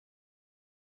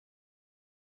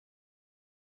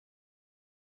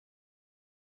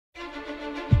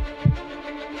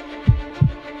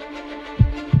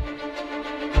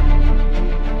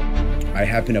I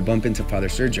happened to bump into Father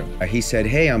Sergio. He said,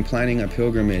 hey, I'm planning a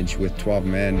pilgrimage with 12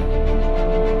 men.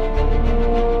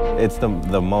 It's the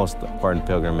most important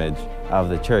pilgrimage of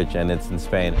the church, and it's in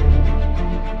Spain.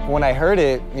 When I heard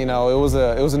it, you know, it was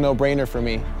a no-brainer for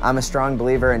me. I'm a strong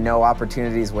believer in no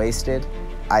opportunities wasted.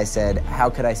 I said, how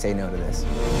could I say no to this?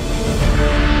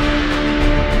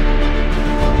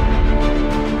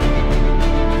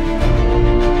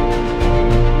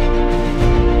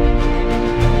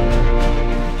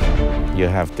 You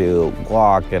have to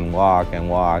walk and walk and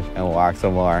walk and walk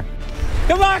some more.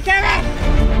 Come on, Kevin!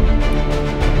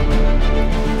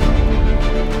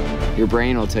 Your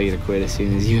brain will tell you to quit as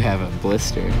soon as you have a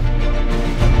blister.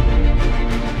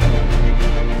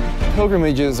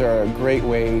 Pilgrimages are a great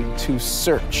way to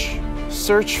search.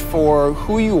 Search for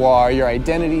who you are, your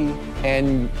identity,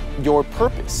 and your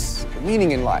purpose,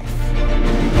 meaning in life.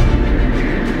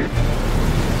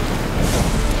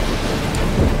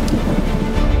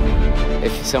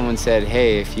 If someone said,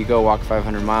 hey, if you go walk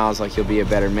 500 miles, like, you'll be a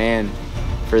better man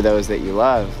for those that you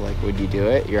love, like, would you do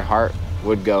it? Your heart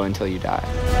would go until you die.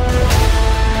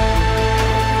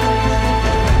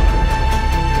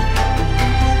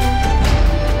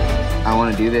 I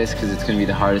want to do this because it's going to be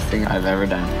the hardest thing I've ever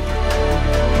done.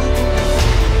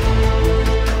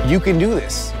 You can do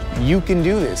this. You can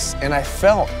do this. And I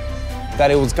felt that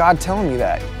it was God telling me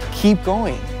that. Keep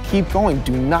going. Keep going.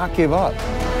 Do not give up.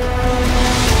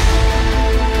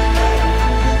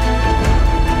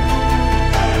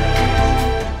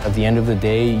 At the end of the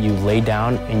day, you lay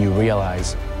down and you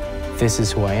realize, this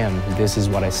is who I am, this is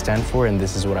what I stand for, and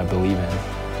this is what I believe in.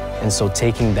 And so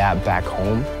taking that back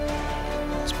home,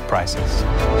 it's priceless.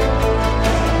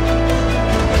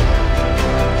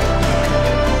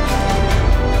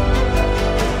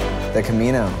 The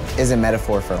Camino is a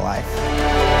metaphor for life.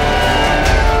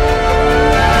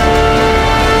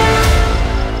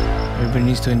 Everybody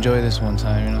needs to enjoy this one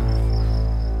time, you know?